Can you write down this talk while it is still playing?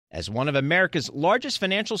As one of America's largest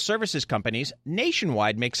financial services companies,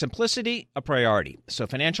 Nationwide makes simplicity a priority so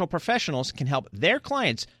financial professionals can help their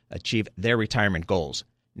clients achieve their retirement goals.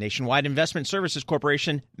 Nationwide Investment Services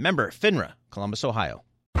Corporation, member FINRA, Columbus, Ohio.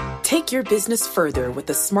 Take your business further with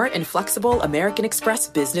the smart and flexible American Express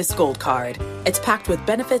Business Gold Card. It's packed with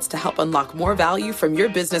benefits to help unlock more value from your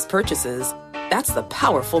business purchases. That's the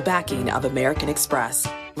powerful backing of American Express.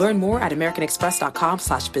 Learn more at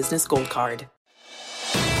americanexpress.com/businessgoldcard.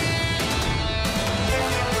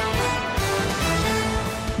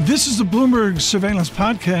 This is the Bloomberg Surveillance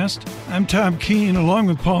Podcast. I'm Tom Keene, along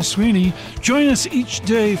with Paul Sweeney. Join us each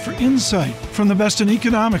day for insight from the best in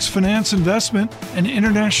economics, finance, investment, and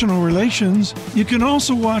international relations. You can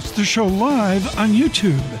also watch the show live on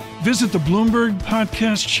YouTube. Visit the Bloomberg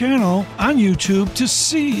Podcast channel on YouTube to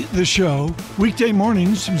see the show weekday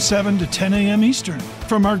mornings from 7 to 10 a.m. Eastern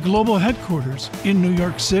from our global headquarters in New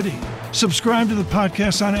York City. Subscribe to the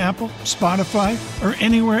podcast on Apple, Spotify, or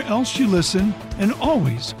anywhere else you listen, and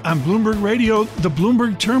always on Bloomberg Radio, the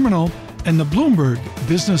Bloomberg Terminal, and the Bloomberg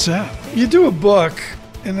Business app. You do a book,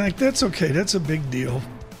 and that's okay, that's a big deal.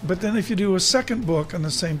 But then if you do a second book on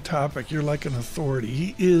the same topic, you're like an authority.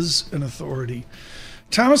 He is an authority.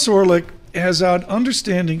 Thomas Orlick has out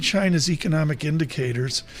Understanding China's Economic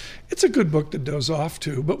Indicators. It's a good book to doze off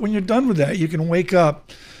to, but when you're done with that, you can wake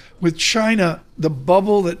up with China, the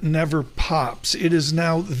bubble that never pops. It is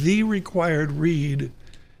now the required read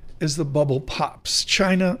as the bubble pops.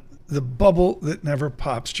 China, the bubble that never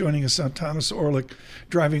pops. Joining us on Thomas Orlick,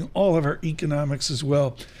 driving all of our economics as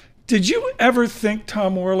well. Did you ever think,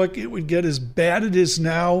 Tom Orlick, it would get as bad as it is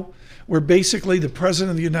now, where basically the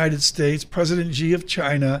President of the United States, President Xi of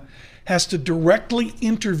China, has to directly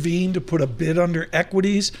intervene to put a bid under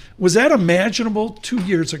equities? Was that imaginable 2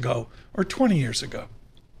 years ago or 20 years ago?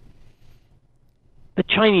 The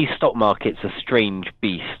Chinese stock market's a strange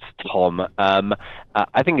beast, Tom.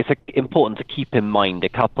 I think it's important to keep in mind a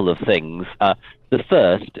couple of things. The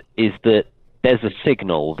first is that there's a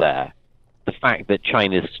signal there. The fact that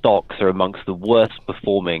China's stocks are amongst the worst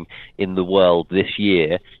performing in the world this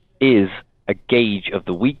year is a gauge of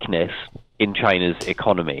the weakness in China's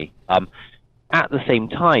economy. At the same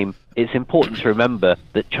time, it's important to remember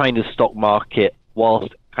that China's stock market,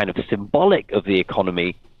 whilst kind of symbolic of the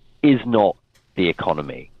economy, is not the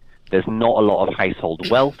economy. There's not a lot of household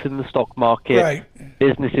wealth in the stock market. Right.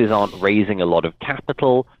 Businesses aren't raising a lot of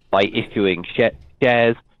capital by issuing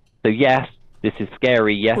shares. So yes, this is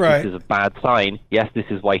scary. Yes, Right. This is a bad sign. Yes, this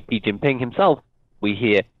is why Xi Jinping himself, we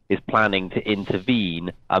hear, is planning to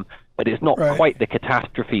intervene. But it's not Right. quite the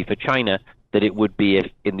catastrophe for China that it would be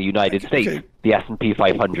if in the United States the S&P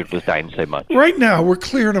 500 was down so much. Right now, we're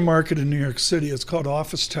clearing a market in New York City. It's called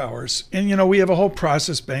office towers. And, we have a whole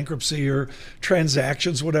process, bankruptcy or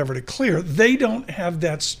transactions, whatever, to clear. They don't have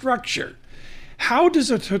that structure. How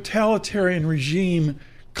does a totalitarian regime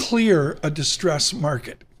clear a distressed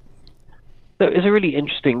market? So it's a really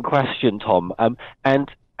interesting question, Tom.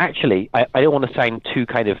 And actually, I don't want to sound too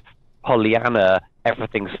kind of Pollyanna,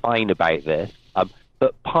 everything's fine about this.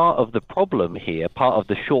 But part of the problem here, part of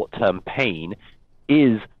the short-term pain,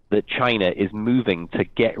 is that China is moving to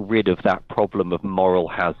get rid of that problem of moral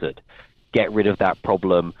hazard, get rid of that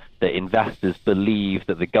problem that investors believe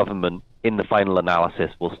that the government, in the final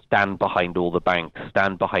analysis, will stand behind all the banks,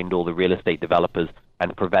 stand behind all the real estate developers,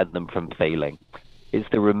 and prevent them from failing. It's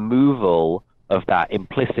the removal of that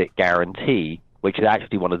implicit guarantee, which is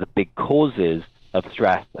actually one of the big causes of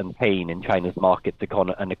stress and pain in China's markets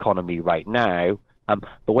and economy right now.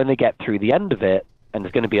 But when they get through the end of it, and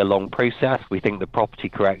it's going to be a long process, we think the property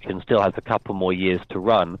correction still has a couple more years to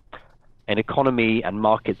run, an economy and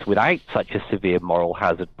markets without such a severe moral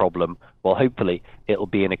hazard problem, well, hopefully it'll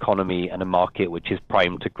be an economy and a market which is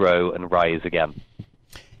primed to grow and rise again.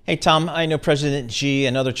 Hey, Tom, I know President Xi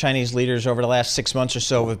and other Chinese leaders over the last 6 months or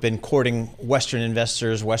so have been courting Western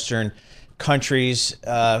investors, Western countries,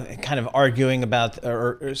 kind of arguing about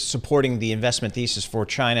or supporting the investment thesis for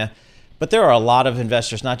China. But there are a lot of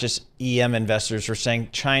investors, not just EM investors, who are saying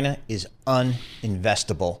China is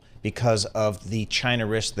uninvestable because of the China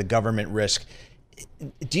risk, the government risk.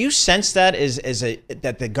 Do you sense that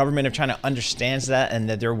that the government of China understands that and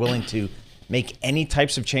that they're willing to make any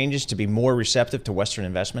types of changes to be more receptive to Western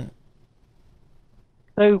investment?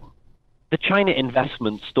 So the China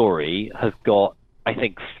investment story has got, I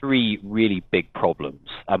think, three really big problems.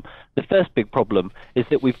 The first big problem is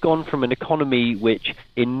that we've gone from an economy which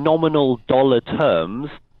in nominal dollar terms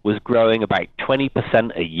was growing about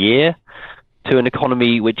 20% a year to an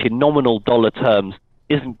economy which in nominal dollar terms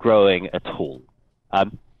isn't growing at all.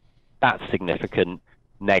 That's significant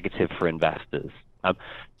negative for investors.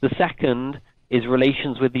 The second is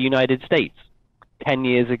relations with the United States. 10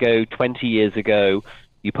 years ago, 20 years ago,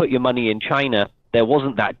 you put your money in China, there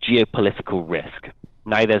wasn't that geopolitical risk.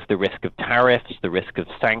 Now there's the risk of tariffs, the risk of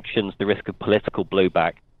sanctions, the risk of political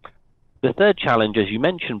blowback. The third challenge, as you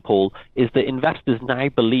mentioned, Paul, is that investors now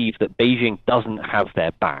believe that Beijing doesn't have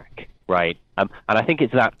their back, right? And I think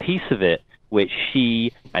it's that piece of it which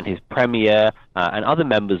Xi and his premier and other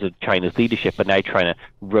members of China's leadership are now trying to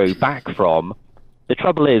row back from. The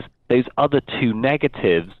trouble is, those other two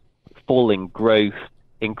negatives, falling growth,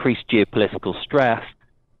 increased geopolitical stress,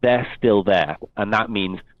 they're still there. And that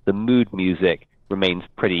means the mood music remains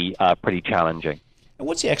pretty challenging. And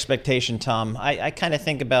what's the expectation, Tom? I kind of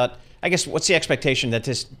think about, I guess, what's the expectation that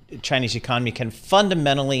this Chinese economy can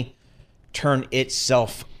fundamentally turn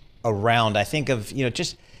itself around? I think of,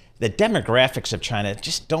 just the demographics of China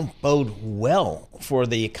just don't bode well for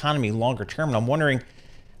the economy longer term. And I'm wondering,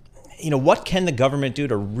 what can the government do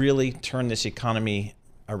to really turn this economy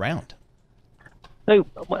around? So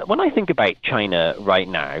when I think about China right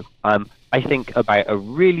now, I think about a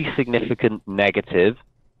really significant negative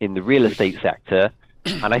in the real estate sector,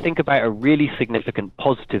 and I think about a really significant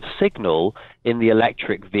positive signal in the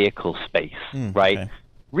electric vehicle space, right? Okay.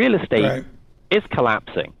 Real estate is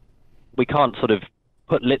collapsing. We can't sort of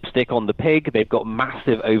put lipstick on the pig. They've got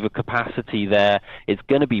massive overcapacity there. It's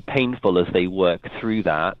going to be painful as they work through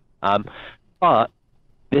that. But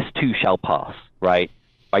this too shall pass, right?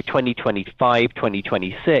 By 2025,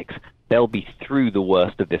 2026, they'll be through the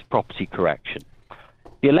worst of this property correction.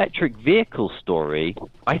 The electric vehicle story,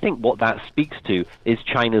 I think what that speaks to is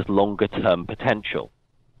China's longer-term potential.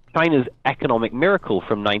 China's economic miracle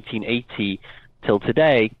from 1980 till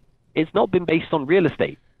today, it's not been based on real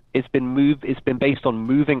estate. It's been based on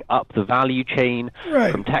moving up the value chain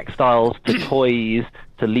from textiles to toys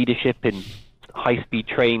to leadership in high-speed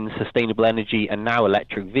trains, sustainable energy, and now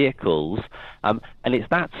electric vehicles. And it's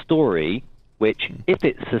that story which, if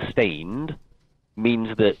it's sustained,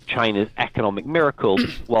 means that China's economic miracle,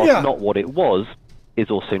 while not what it was, is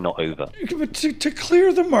also not over. But to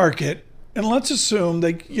clear the market, and let's assume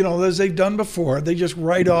they, as they've done before, they just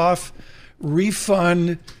write off,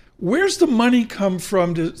 refund. Where's the money come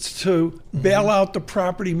from to bail out the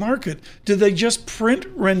property market? Do they just print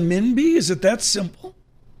renminbi? Is it that simple?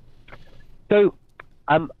 So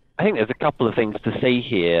I think there's a couple of things to say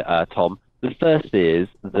here, Tom. The first is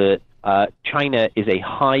that China is a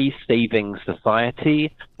high-saving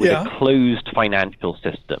society with a closed financial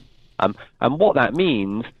system. And what that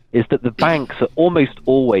means is that the banks are almost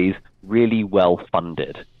always really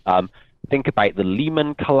well-funded. Think about the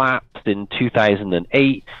Lehman collapse in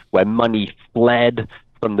 2008, where money fled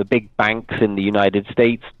from the big banks in the United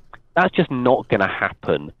States. That's just not going to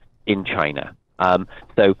happen in China.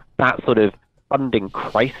 So that sort of funding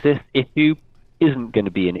crisis issue isn't going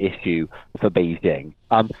to be an issue for Beijing.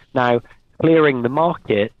 Now, clearing the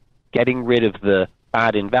market, getting rid of the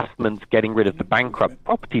bad investments, getting rid of the bankrupt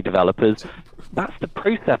property developers, that's the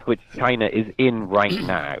process which China is in right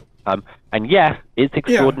now. And yes, it's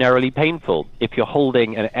extraordinarily painful. If you're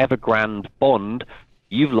holding an Evergrande bond,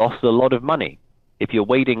 you've lost a lot of money. If you're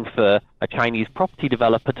waiting for a Chinese property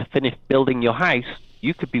developer to finish building your house,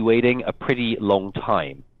 you could be waiting a pretty long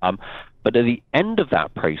time. But at the end of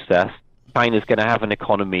that process, China's going to have an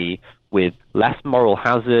economy with less moral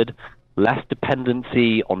hazard, less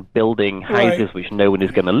dependency on building houses which no one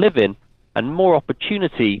is going to live in, and more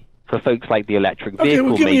opportunity for folks like the electric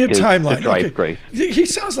vehicle makers to drive growth. He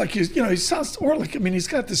sounds like he's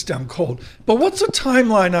got this down cold. But what's the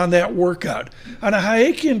timeline on that workout? On a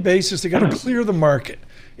Hayekian basis, they got to clear the market.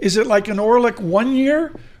 Is it like an Orlick 1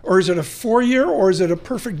 year, or is it a 4 year, or is it a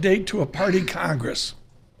perfect date to a party congress?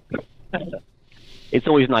 It's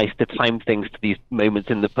always nice to time things to these moments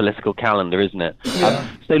in the political calendar, isn't it?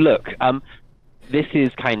 So look, this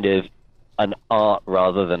is kind of an art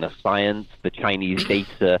rather than a science. The Chinese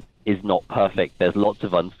data is not perfect. There's lots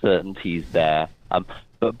of uncertainties there.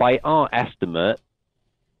 But by our estimate,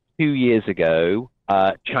 2 years ago,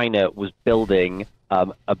 China was building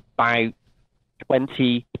about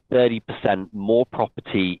 20-30% more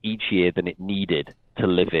property each year than it needed to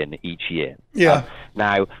live in each year.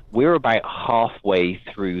 Now, we're about halfway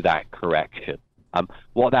through that correction.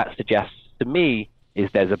 What that suggests to me is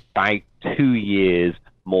there's about 2 years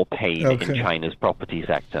more pain in China's property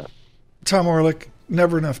sector. Tom Orlick,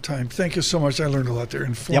 never enough time. Thank you so much. I learned a lot there,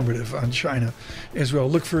 informative on China as well.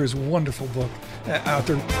 Look for his wonderful book out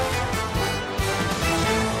there.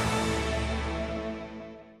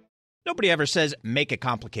 Nobody ever says make it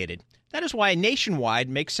complicated. That is why Nationwide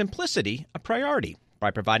makes simplicity a priority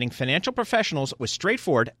by providing financial professionals with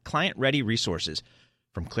straightforward, client-ready resources.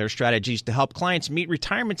 From clear strategies to help clients meet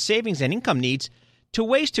retirement savings and income needs to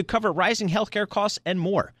ways to cover rising healthcare costs and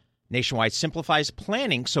more, Nationwide simplifies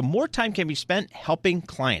planning so more time can be spent helping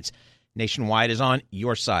clients. Nationwide is on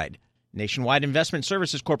your side. Nationwide Investment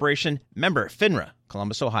Services Corporation, member FINRA,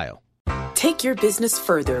 Columbus, Ohio. Take your business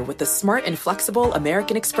further with the smart and flexible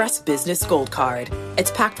American Express Business Gold Card.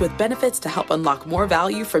 It's packed with benefits to help unlock more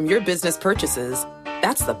value from your business purchases.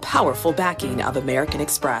 That's the powerful backing of American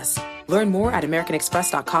Express. Learn more at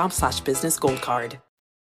americanexpress.com/business gold card.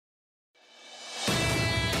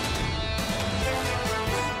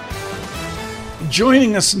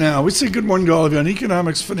 Joining us now, we say good morning to all of you on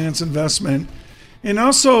economics, finance, investment, and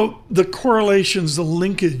also the correlations, the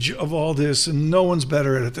linkage of all this, and no one's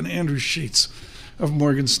better at it than Andrew Sheets of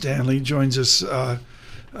Morgan Stanley joins us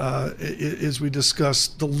as we discuss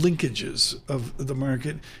the linkages of the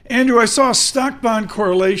market. Andrew, I saw a stock bond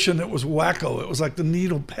correlation that was wacko. It was like the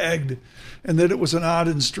needle pegged, and that it was an odd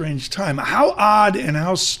and strange time. How odd and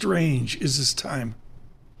how strange is this time?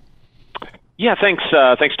 Yeah, thanks,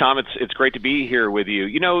 Tom. It's great to be here with you.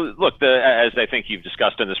 You know, look, as I think you've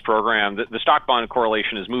discussed in this program, the stock bond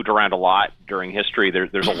correlation has moved around a lot during history.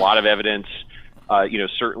 There's a lot of evidence.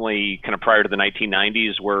 Certainly kind of prior to the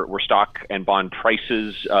 1990s, where stock and bond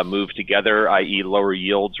prices moved together, i.e., lower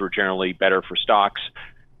yields were generally better for stocks.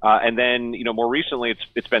 And then, more recently,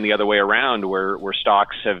 it's been the other way around, where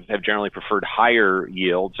stocks have generally preferred higher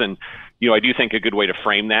yields. And I do think a good way to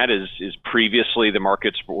frame that is previously the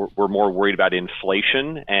markets were more worried about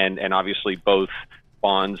inflation, and obviously both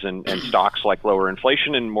bonds and stocks like lower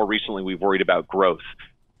inflation, and more recently we've worried about growth.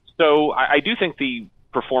 So I do think the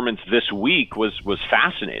performance this week was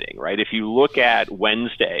fascinating, right? If you look at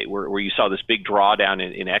Wednesday, where you saw this big drawdown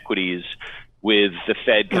in equities with the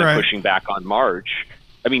Fed kind of pushing back on March,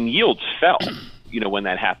 I mean, yields fell, when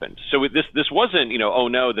that happened. So this wasn't, oh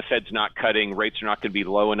no, the Fed's not cutting, rates are not going to be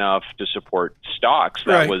low enough to support stocks.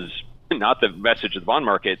 That was not the message of the bond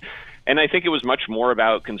market. And I think it was much more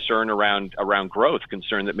about concern around growth,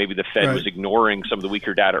 concern that maybe the Fed was ignoring some of the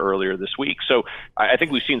weaker data earlier this week. So I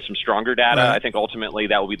think we've seen some stronger data. I think ultimately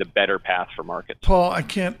that will be the better path for markets. Paul, I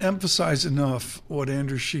can't emphasize enough what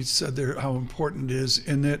Andrew Sheets said there, how important it is,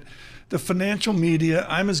 in that the financial media,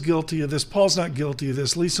 I'm as guilty of this. Paul's not guilty of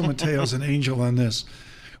this. Lisa Mateo's an angel on this.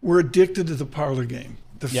 We're addicted to the parlor game,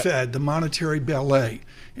 the Fed, the monetary ballet.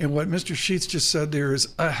 And what Mr. Sheets just said there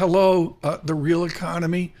is, the real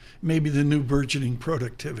economy, maybe the new burgeoning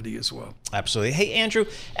productivity as well. Absolutely. Hey, Andrew,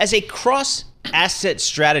 as a cross-asset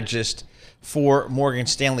strategist for Morgan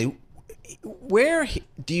Stanley, where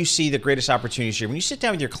do you see the greatest opportunities here? When you sit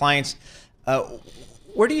down with your clients,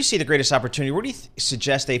 where do you see the greatest opportunity? Where do you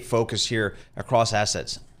suggest they focus here across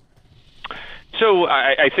assets? So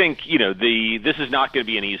I think, this is not going to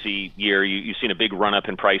be an easy year. You've seen a big run up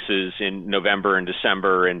in prices in November and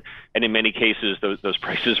December, and in many cases, those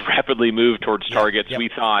prices rapidly move towards targets we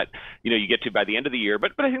thought, you get to by the end of the year.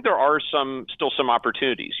 But I think there are still some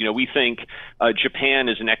opportunities. We think Japan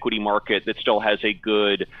is an equity market that still has a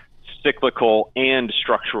good cyclical and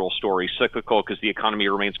structural story. Cyclical because the economy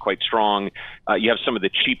remains quite strong. You have some of the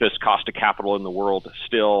cheapest cost of capital in the world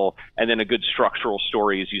still, and then a good structural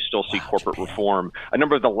story is you still see corporate reform. A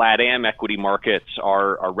number of the LATAM equity markets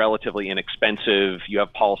are relatively inexpensive. You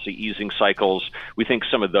have policy easing cycles. We think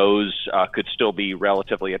some of those could still be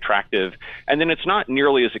relatively attractive. And then it's not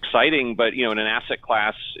nearly as exciting, but in an asset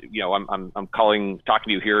class, I'm talking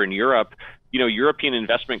to you here in Europe. European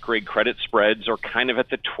investment grade credit spreads are kind of at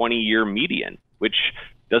the 20-year median, which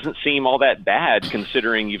doesn't seem all that bad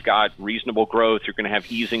considering you've got reasonable growth. You're going to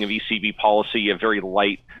have easing of ECB policy, a very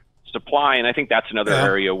light supply. And I think that's another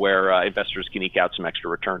area where investors can eke out some extra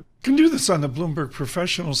return. Can do this on the Bloomberg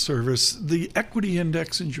Professional Service. The equity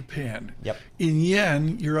index in Japan. In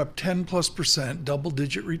yen, you're up 10+%,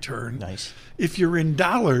 double-digit return. Nice. If you're in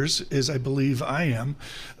dollars, as I believe I am,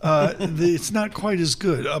 it's not quite as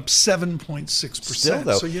good, up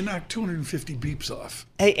 7.6%. So you knock 250 beeps off.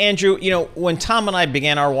 Hey, Andrew, when Tom and I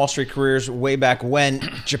began our Wall Street careers way back when,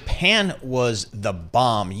 Japan was the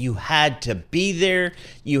bomb. You had to be there.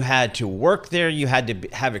 You had to work there. You had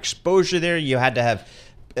to have exposure there. You had to have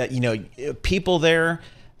people there.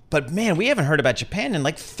 But man, we haven't heard about Japan in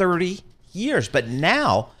like 30 years. But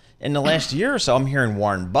now, in the last year or so, I'm hearing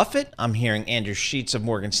Warren Buffett. I'm hearing Andrew Sheets of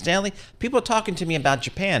Morgan Stanley. People are talking to me about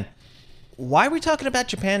Japan. Why are we talking about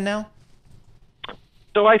Japan now?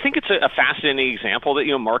 So I think it's a fascinating example that,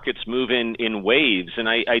 markets move in waves. And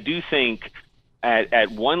I do think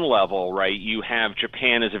at one level, right, you have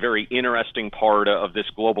Japan as a very interesting part of this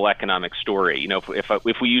global economic story.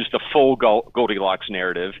 If we use the full Goldilocks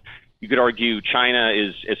narrative, You could argue China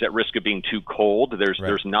is at risk of being too cold.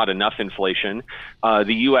 There's not enough inflation.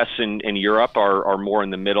 The U.S. and Europe are more in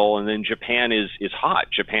the middle, and then Japan is hot.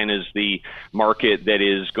 Japan is the market that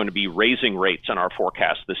is going to be raising rates on our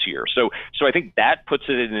forecast this year. So I think that puts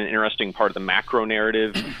it in an interesting part of the macro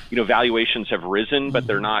narrative. Valuations have risen, but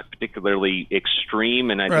they're not particularly extreme,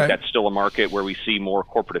 and I think that's still a market where we see more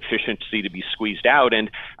corporate efficiency to be squeezed out. And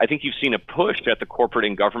I think you've seen a push at the corporate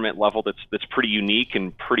and government level that's pretty unique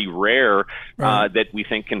and pretty rare. That we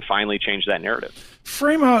think can finally change that narrative.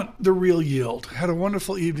 Frame out the real yield. Had a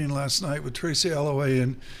wonderful evening last night with Tracy Alloway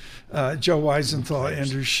and Joe Weisenthal,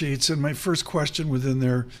 Andrew Sheets, and my first question within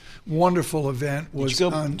their wonderful event was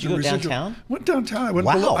did you go downtown? Went downtown. I went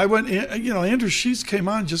below. I went. Andrew Sheets came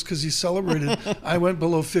on just because he celebrated. I went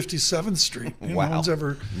below 57th Street. Wow.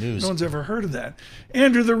 No one's ever heard of that.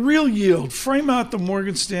 Andrew, the real yield. Frame out the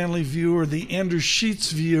Morgan Stanley view or the Andrew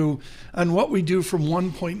Sheets view on what we do from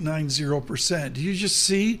 1.90%. Do you just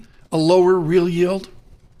see a lower real yield?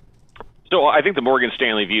 So I think the Morgan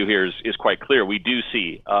Stanley view here is quite clear. We do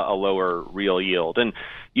see a lower real yield. And,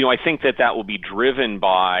 I think that will be driven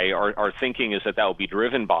by, our thinking is that will be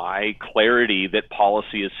driven by clarity that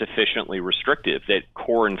policy is sufficiently restrictive, that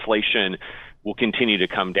core inflation will continue to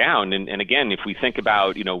come down. And again, if we think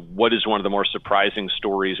about, what is one of the more surprising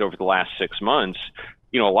stories over the last 6 months,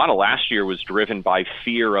 a lot of last year was driven by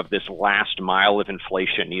fear of this last mile of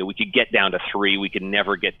inflation. We could get down to 3, we could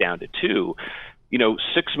never get down to 2.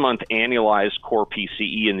 6-month annualized core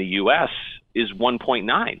PCE in the U.S. is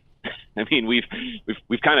 1.9. I mean,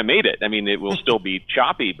 we've kind of made it. I mean, it will still be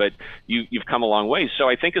choppy, but you've come a long way. So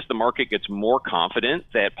I think as the market gets more confident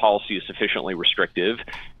that policy is sufficiently restrictive,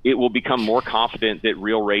 it will become more confident that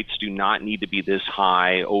real rates do not need to be this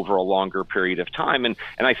high over a longer period of time. And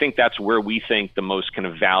I think that's where we think the most kind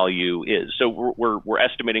of value is. So we're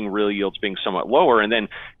estimating real yields being somewhat lower. And then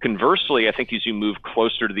conversely, I think as you move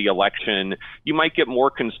closer to the election, you might get more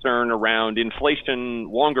concern around inflation,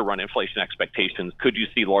 longer run inflation expectations. Could you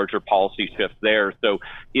see larger policy shift there? So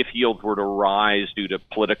if yields were to rise due to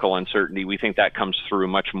political uncertainty, we think that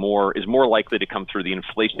is more likely to come through the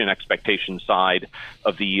inflation expectation side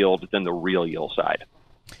of the yield than the real yield side.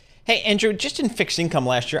 Hey, Andrew, just in fixed income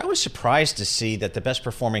last year, I was surprised to see that the best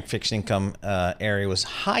performing fixed income area was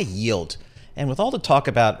high yield. And with all the talk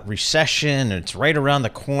about recession, and it's right around the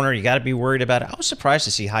corner, you got to be worried about it. I was surprised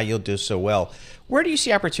to see high yield do so well. Where do you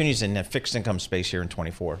see opportunities in the fixed income space here in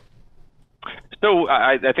 24? So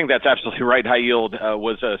I think that's absolutely right. High yield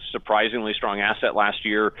was a surprisingly strong asset last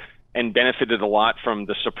year and benefited a lot from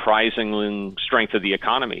the surprising strength of the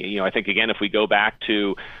economy. I think, again, if we go back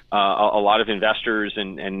to a lot of investors,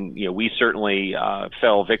 and we certainly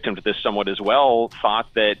fell victim to this somewhat as well, thought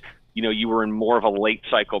that you were in more of a late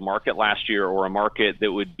cycle market last year, or a market that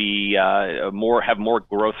would be have more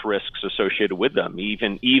growth risks associated with them,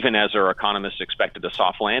 even as our economists expected a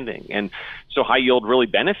soft landing. And so high yield really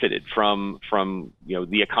benefited from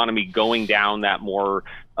the economy going down that more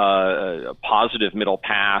positive middle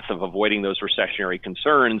path of avoiding those recessionary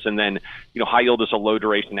concerns. And then, high yield is a low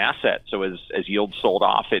duration asset. So as yields sold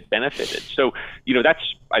off, it benefited. So,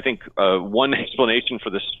 that's, I think, one explanation for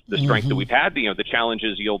the strength that we've had. The challenge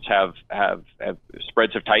is yields have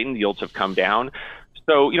spreads have tightened, yields have come down.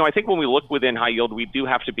 So, I think when we look within high yield, we do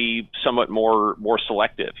have to be somewhat more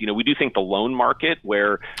selective. We do think the loan market,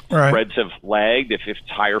 where spreads have lagged, if it's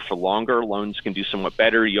higher for longer, loans can do somewhat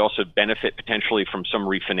better. You also benefit potentially from some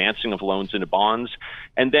refinancing of loans into bonds.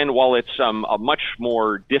 And then while it's a much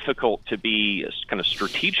more difficult to be kind of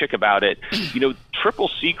strategic about it, triple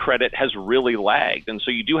C credit has really lagged. And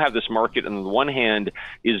so you do have this market, on the one hand,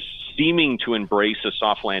 is seeming to embrace a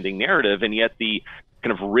soft landing narrative, and yet the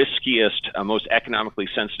kind of riskiest, most economically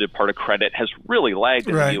sensitive part of credit has really lagged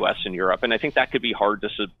in the U.S. and Europe. And I think that could be hard to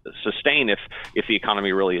sustain if the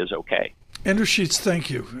economy really is okay. Andrew Sheets, thank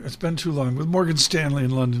you. It's been too long. With Morgan Stanley in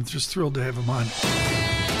London, just thrilled to have him on.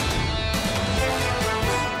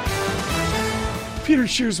 Peter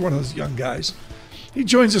Shear's one of those young guys. He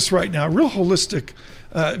joins us right now. Real holistic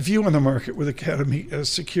view on the market with Academy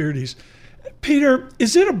Securities. Peter,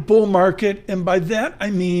 is it a bull market? And by that, I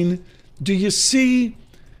mean, do you see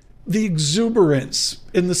the exuberance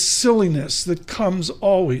and the silliness that comes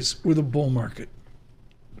always with a bull market?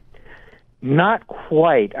 Not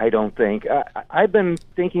quite, I don't think. I've been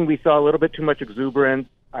thinking we saw a little bit too much exuberance.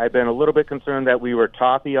 I've been a little bit concerned that we were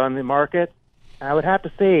toppy on the market. I would have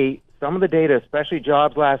to say some of the data, especially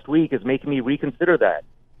jobs last week, is making me reconsider that.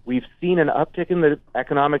 We've seen an uptick in the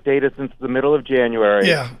economic data since the middle of January.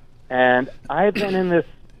 Yeah. And I've been in this,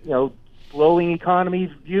 slowing economy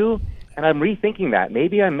view, and I'm rethinking that.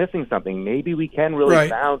 Maybe I'm missing something. Maybe we can really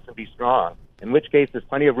bounce and be strong. in which case there's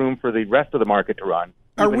plenty of room for the rest of the market to run,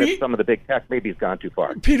 if some of the big tech maybe has gone too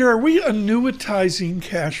far. Peter, are we annuitizing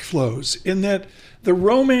cash flows in that the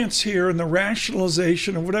romance here and the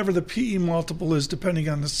rationalization of whatever the PE multiple is, depending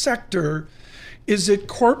on the sector, is that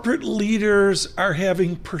corporate leaders are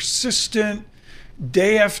having persistent,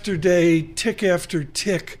 day after day, tick after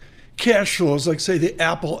tick cash flows, like, say, the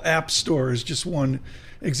Apple App Store is just one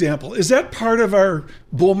example. Is that part of our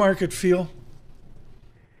bull market feel?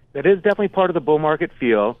 That is definitely part of the bull market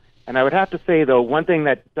feel. And I would have to say, though, one thing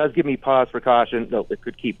that does give me pause for caution, though it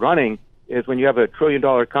could keep running, is when you have a $1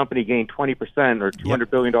 trillion company gain 20% or $200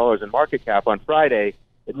 billion in market cap on Friday,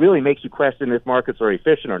 it really makes you question if markets are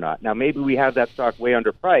efficient or not. Now, maybe we have that stock way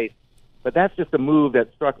underpriced, but that's just a move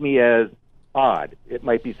that struck me as odd. It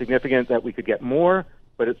might be significant that we could get more,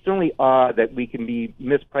 but it's certainly odd that we can be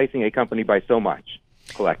mispricing a company by so much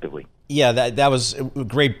collectively. Yeah, that was a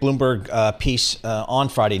great Bloomberg piece on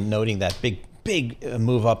Friday, noting that big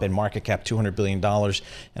move up in market cap, $200 billion.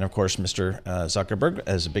 And of course, Mr. Zuckerberg,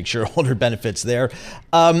 as a big shareholder, benefits there.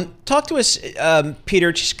 Talk to us,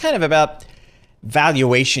 Peter, just kind of about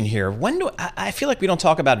valuation here. I feel like we don't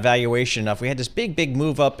talk about valuation enough. We had this big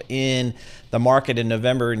move up in the market in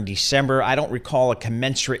November and December. I don't recall a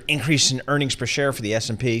commensurate increase in earnings per share for the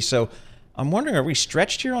S&P. So I'm wondering, are we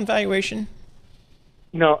stretched here on valuation?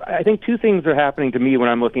 I think two things are happening to me when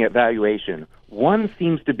I'm looking at valuation. One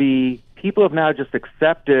seems to be people have now just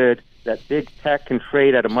accepted that big tech can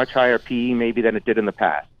trade at a much higher PE maybe than it did in the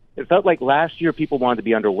past. It felt like last year people wanted to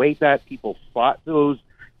be underweight that. People fought those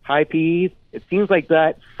high PEs. It seems like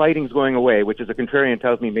that fighting's going away, which as a contrarian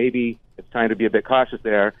tells me maybe it's time to be a bit cautious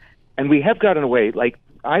there. And we have gotten away. Like,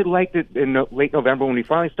 I liked it in late November when we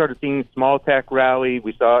finally started seeing small tech rally.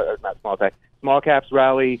 We saw, small caps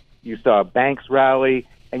rally. You saw banks rally.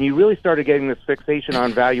 And you really started getting this fixation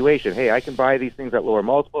on valuation. Hey, I can buy these things at lower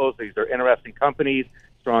multiples. These are interesting companies,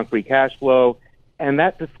 strong free cash flow. And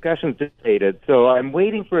that discussion's dissipated. So I'm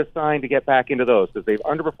waiting for a sign to get back into those because they've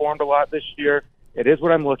underperformed a lot this year. It is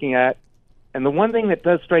what I'm looking at. And the one thing that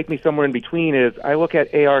does strike me somewhere in between is I look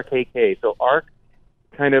at ARKK. So ARK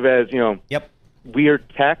kind of as, weird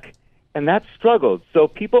tech. And that's struggled. So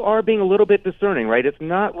people are being a little bit discerning, right? It's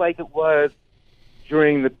not like it was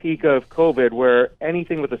during the peak of COVID where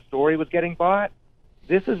anything with a story was getting bought.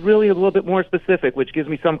 This is really a little bit more specific, which gives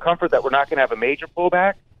me some comfort that we're not going to have a major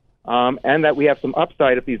pullback and that we have some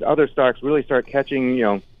upside if these other stocks really start catching,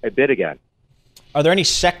 a bid again. Are there any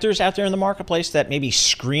sectors out there in the marketplace that maybe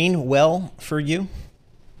screen well for you?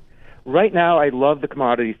 Right now, I love the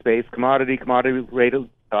commodity space, commodity-rated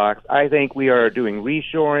stocks. I think we are doing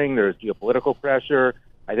reshoring. There's geopolitical pressure.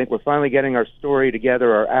 I think we're finally getting our story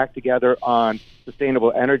together, our act together on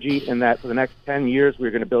sustainable energy, and that for the next 10 years,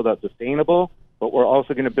 we're going to build out sustainable, but we're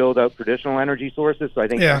also going to build out traditional energy sources. So I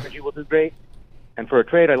think energy will do great. And for a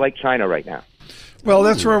trade, I like China right now. Well,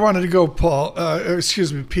 that's where I wanted to go, Paul.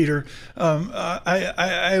 Peter.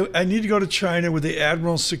 I need to go to China with the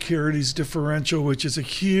Admiral Securities differential, which is a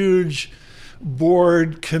huge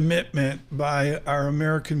board commitment by our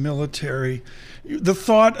American military. The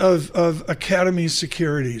thought of Academy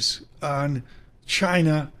Securities on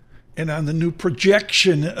China and on the new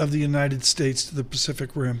projection of the United States to the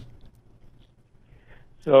Pacific Rim.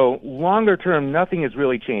 So longer term, nothing is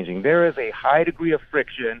really changing. There is a high degree of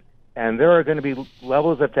friction, and there are going to be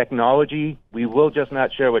levels of technology we will just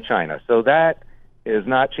not share with China. So that is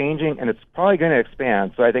not changing, and it's probably going to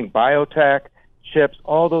expand. So I think biotech, chips,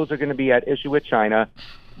 all those are going to be at issue with China.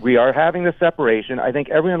 We are having the separation. I think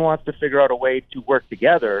everyone wants to figure out a way to work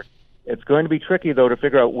together. It's going to be tricky, though, to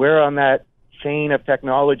figure out where on that chain of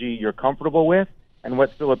technology you're comfortable with and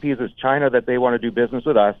what still appeases China that they want to do business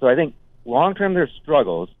with us. So I think long-term, there's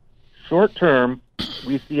struggles. Short-term,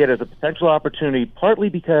 we see it as a potential opportunity, partly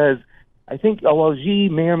because I think while Xi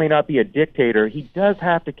may or may not be a dictator, he does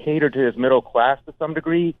have to cater to his middle class to some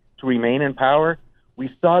degree to remain in power.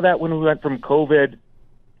 We saw that when we went from COVID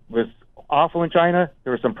was awful in China.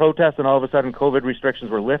 There were some protests, and all of a sudden COVID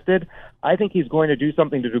restrictions were lifted. I think he's going to do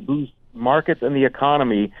something to boost markets and the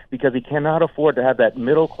economy because he cannot afford to have that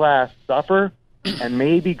middle class suffer and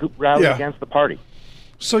maybe rally against the party.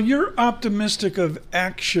 So you're optimistic of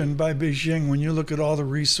action by Beijing when you look at all the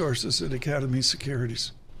resources at Academy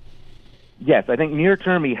Securities? Yes, I think near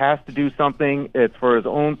term he has to do something. It's for his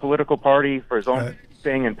own political party, for his own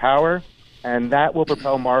staying in power, and that will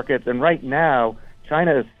propel markets. And right now,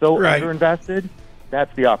 China is so underinvested,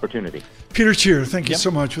 that's the opportunity. Peter Cheer, thank you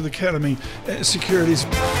so much with Academy Securities.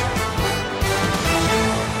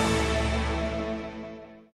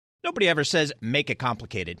 Nobody ever says make it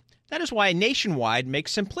complicated. That is why Nationwide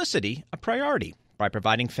makes simplicity a priority. by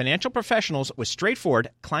providing financial professionals with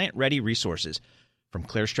straightforward, client-ready resources. From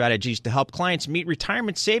clear strategies to help clients meet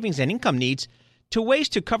retirement savings and income needs, to ways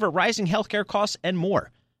to cover rising healthcare costs and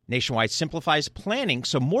more. Nationwide simplifies planning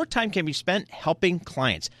so more time can be spent helping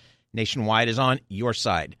clients. Nationwide is on your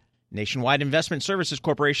side. Nationwide Investment Services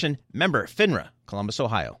Corporation, member FINRA, Columbus,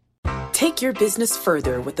 Ohio. Take your business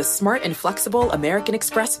further with the smart and flexible American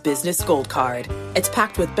Express Business Gold Card. It's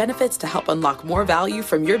packed with benefits to help unlock more value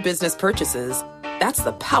from your business purchases. That's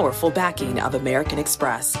the powerful backing of American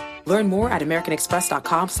Express. Learn more at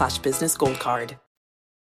americanexpress.com/businessgoldcard.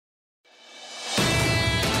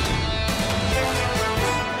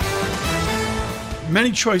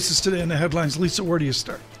 Many choices today in the headlines. Lisa, where do you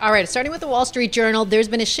start? All right, starting with the Wall Street Journal, there's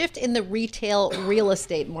been a shift in the retail real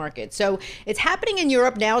estate market. So it's happening in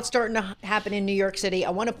Europe. Now it's starting to happen in New York City. I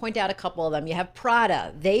want to point out a couple of them. You have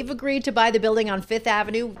Prada. They've agreed to buy the building on Fifth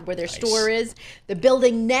Avenue where their store is. The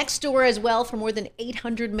building next door as well for more than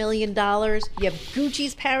 $800 million. You have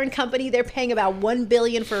Gucci's parent company. They're paying about $1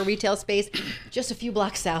 billion for a retail space just a few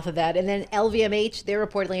blocks south of that. And then LVMH, they're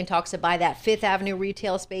reportedly in talks to buy that Fifth Avenue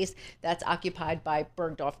retail space that's occupied by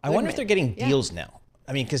Bergdorf Goodman. I wonder if they're getting deals now.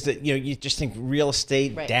 I mean, because you just think real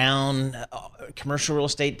estate down, commercial real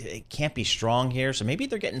estate, it can't be strong here. So maybe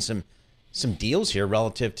they're getting some deals here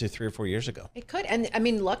relative to 3 or 4 years ago. It could, and I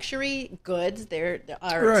mean, luxury goods,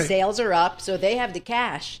 sales are up, so they have the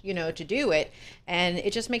cash, to do it, and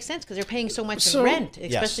it just makes sense because they're paying so much in rent,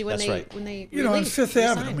 especially when they on Fifth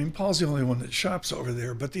Avenue. I mean, Paul's the only one that shops over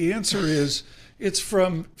there, but the answer is it's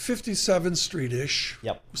from 57th Street-ish,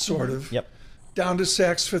 sort of. Yep. Down to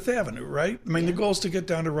Saks Fifth Avenue, right? I mean, the goal is to get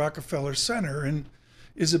down to Rockefeller Center, and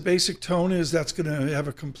is the basic tone is that's going to have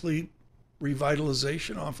a complete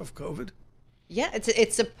revitalization off of COVID? Yeah,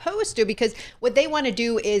 it's supposed to, because what they want to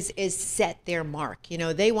do is set their mark.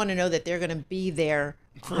 They want to know that they're going to be there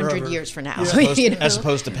 100 years from now. As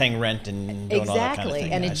opposed to paying rent and doing all that kind of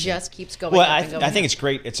thing. And it just keeps going up and going I think it's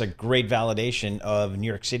great. It's a great validation of New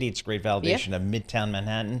York City. It's a great validation of Midtown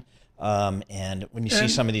Manhattan. And when you see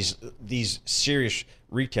some of these serious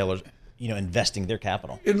retailers, investing their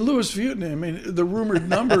capital. In Louis Vuitton, I mean, the rumored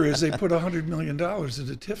number is they put $100 million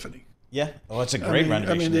into Tiffany. Yeah. Oh, it's a great renovation.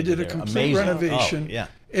 I mean, they did a complete renovation. Oh, yeah.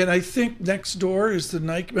 And I think next door is the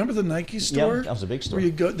Nike. Remember the Nike store? Yeah, that was a big store.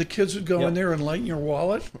 Where the kids would go in there and lighten your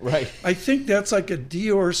wallet. Right. I think that's like a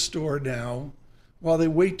Dior store now, while they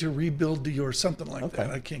wait to rebuild Dior, something like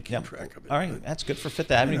that. I can't keep track of it. All right, that's good for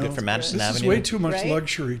Fifth Avenue, good for Madison Avenue. This is way too much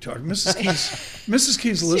luxury talk. Mrs.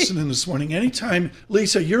 Key's listening this morning. Anytime,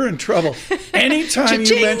 Lisa, you're in trouble. Anytime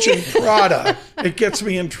you mention Prada, it gets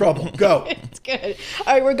me in trouble. Go. It's good.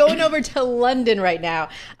 All right, we're going over to London right now.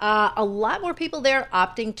 A lot more people there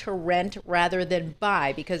opting to rent rather than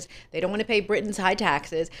buy because they don't want to pay Britain's high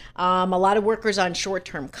taxes. A lot of workers on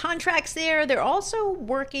short-term contracts there. They're also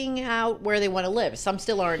working out where they want to live. Some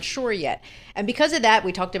still aren't sure yet. And because of that,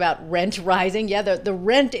 we talked about rent rising. Yeah, the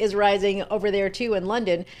rent is rising over there too in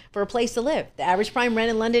London for a place to live. The average prime rent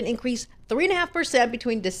in London increased 3.5%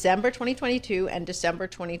 between December 2022 and December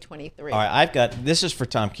 2023. All right, this is for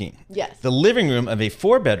Tom Keene. Yes. The living room of a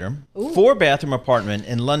 4-bedroom, 4-bathroom apartment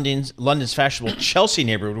in London's fashionable Chelsea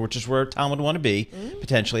neighborhood, which is where Tom would want to be,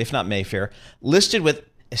 potentially, if not Mayfair, listed with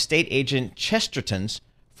estate agent Chesterton's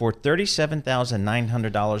for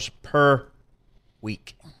 $37,900 per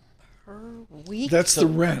week. Per week? That's the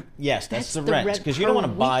rent. Yes, that's the rent. Because you don't want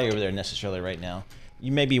to buy over there necessarily right now.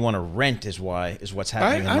 You maybe want to rent is what's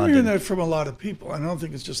happening in London. I'm hearing that from a lot of people. I don't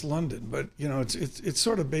think it's just London, but it's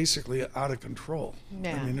sort of basically out of control.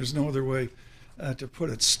 Yeah. I mean, there's no other way to put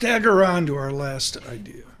it. Stagger on to our last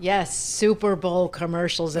idea. Yes, Super Bowl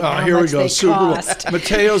commercials and how here much we go. they Super cost. Bowl.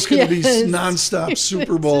 Mateo's going to be nonstop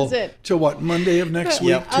Super Bowl till what, Monday of next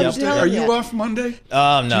week? Tuesday? Are you off Monday?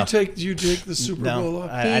 No. Do you take the Super Bowl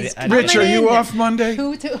off? Rich, are you off Monday?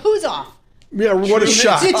 Who's off? Yeah, what a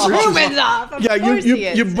shot. Truman's off. Of course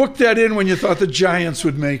you booked that in when you thought the Giants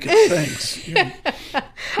would make it. Thanks.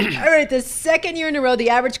 All right, the second year in a row, the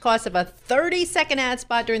average cost of a 30-second ad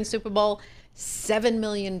spot during the Super Bowl, $7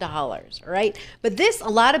 million, right? But a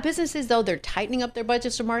lot of businesses, though, they're tightening up their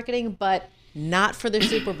budgets for marketing, but not for the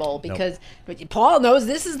Super Bowl because Paul knows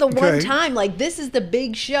this is the one time, like this is the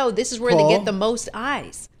big show. This is where they get the most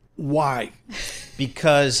eyes. Why?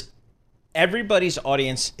 Because everybody's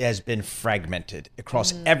audience has been fragmented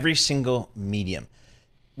across every single medium,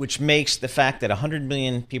 which makes the fact that 100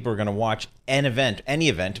 million people are going to watch any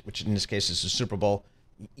event, which in this case is the Super Bowl,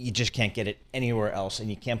 you just can't get it anywhere else, and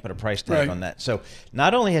you can't put a price tag on that. So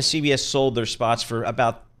not only has CBS sold their spots for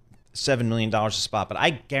about $7 million a spot, but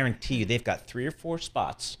I guarantee you they've got 3 or 4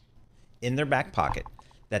 spots in their back pocket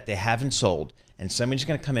that they haven't sold, and somebody's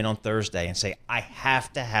going to come in on Thursday and say, I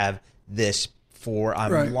have to have this for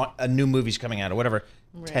a new movie's coming out or whatever,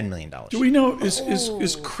 $10 million. Do we know,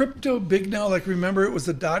 is crypto big now? Like, remember, it was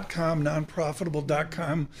the .com, non-profitable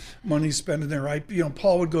 .com money spent in their IPO.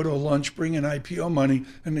 Paul would go to a lunch, bring in IPO money,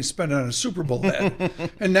 and they spend it on a Super Bowl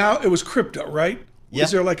ad. And now it was crypto, right? Yeah.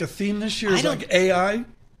 Is there like a theme this year? Is it like AI?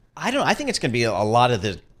 I think it's going to be a lot of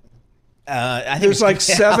the... I think there's like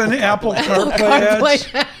 7 Apple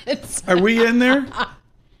CarPlay ads. Are we in there?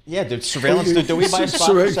 Yeah, dude, surveillance. Do we buy a spot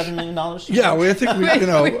for $7 million? Yeah, I think we.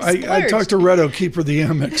 I talked to Redo, keeper of the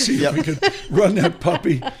Amex, see if we could run that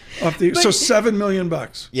puppy off the. So $7 million.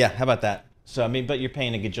 Yeah, how about that? So I mean, but you're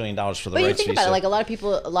paying $1 gajillion for the rights fee. But you think about it, like a lot of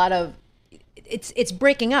people, it's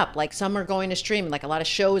breaking up. Like some are going to streaming. Like a lot of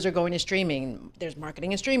shows are going to streaming. There's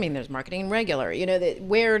marketing and streaming. There's marketing and regular.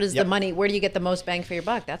 Where does the money? Where do you get the most bang for your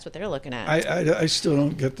buck? That's what they're looking at. I still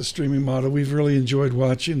don't get the streaming model. We've really enjoyed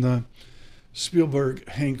watching the Spielberg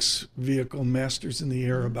Hanks vehicle Masters in the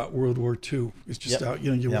Air about World War II. It's just out.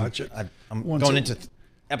 You watch it. I'm going into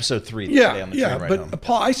episode 3. Yeah, but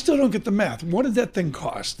Paul, I still don't get the math. What did that thing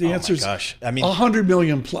cost? The answer is, $100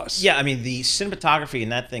 million plus. Yeah, I mean the cinematography in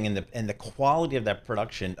that thing and the quality of that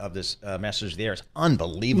production of this Masters of the Air is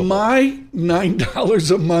unbelievable. My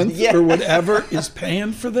 $9 a month or whatever is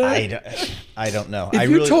paying for that. I don't know. If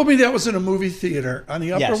you told me that was in a movie theater on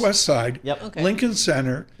the Upper West Side, Okay. Lincoln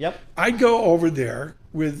Center, I'd go over there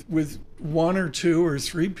with 1 or 2 or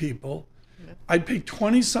 3 people. I'd pay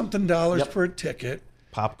 $20-something for a ticket.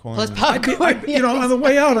 Popcorn. Plus popcorn. On the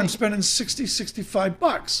way out, I'm spending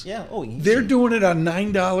 $60-65. Yeah. Oh, easy. They're doing it on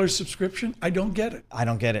 $9 subscription. I don't get it. I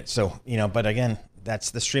don't get it. So, but again,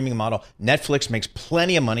 that's the streaming model. Netflix makes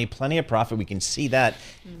plenty of money, plenty of profit. We can see that.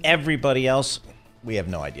 Everybody else, we have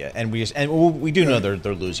no idea. And we do know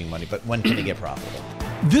they're losing money, but when can they get profitable?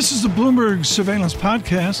 This is the Bloomberg Surveillance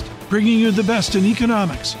Podcast, bringing you the best in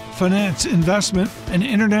economics, finance, investment, and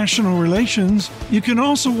international relations. You can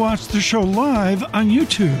also watch the show live on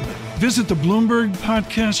YouTube. Visit the Bloomberg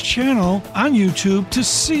Podcast channel on YouTube to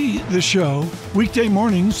see the show weekday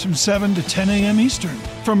mornings from 7 to 10 a.m. Eastern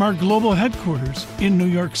from our global headquarters in New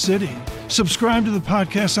York City. Subscribe to the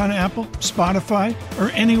podcast on Apple, Spotify,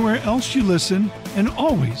 or anywhere else you listen, and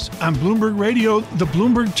always on Bloomberg Radio, the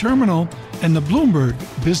Bloomberg Terminal, and the Bloomberg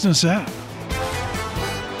Business app.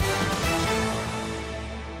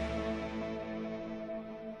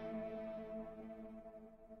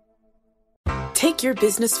 Take your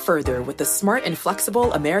business further with the smart and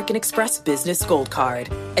flexible American Express Business Gold Card.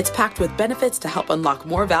 It's packed with benefits to help unlock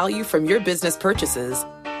more value from your business purchases.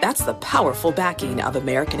 That's the powerful backing of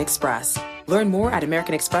American Express. Learn more at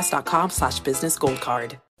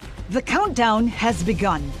americanexpress.com/businessgoldcard. The countdown has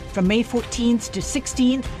begun. From May 14th to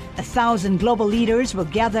 16th, 1,000 global leaders will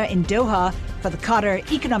gather in Doha for the Qatar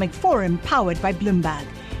Economic Forum powered by Bloomberg.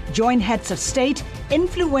 Join heads of state,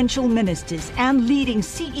 influential ministers, and leading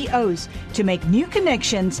CEOs to make new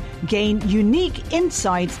connections, gain unique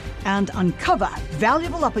insights, and uncover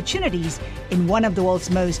valuable opportunities in one of the world's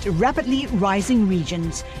most rapidly rising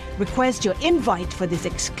regions. Request your invite for this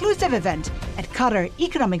exclusive event at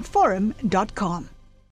QatarEconomicForum.com.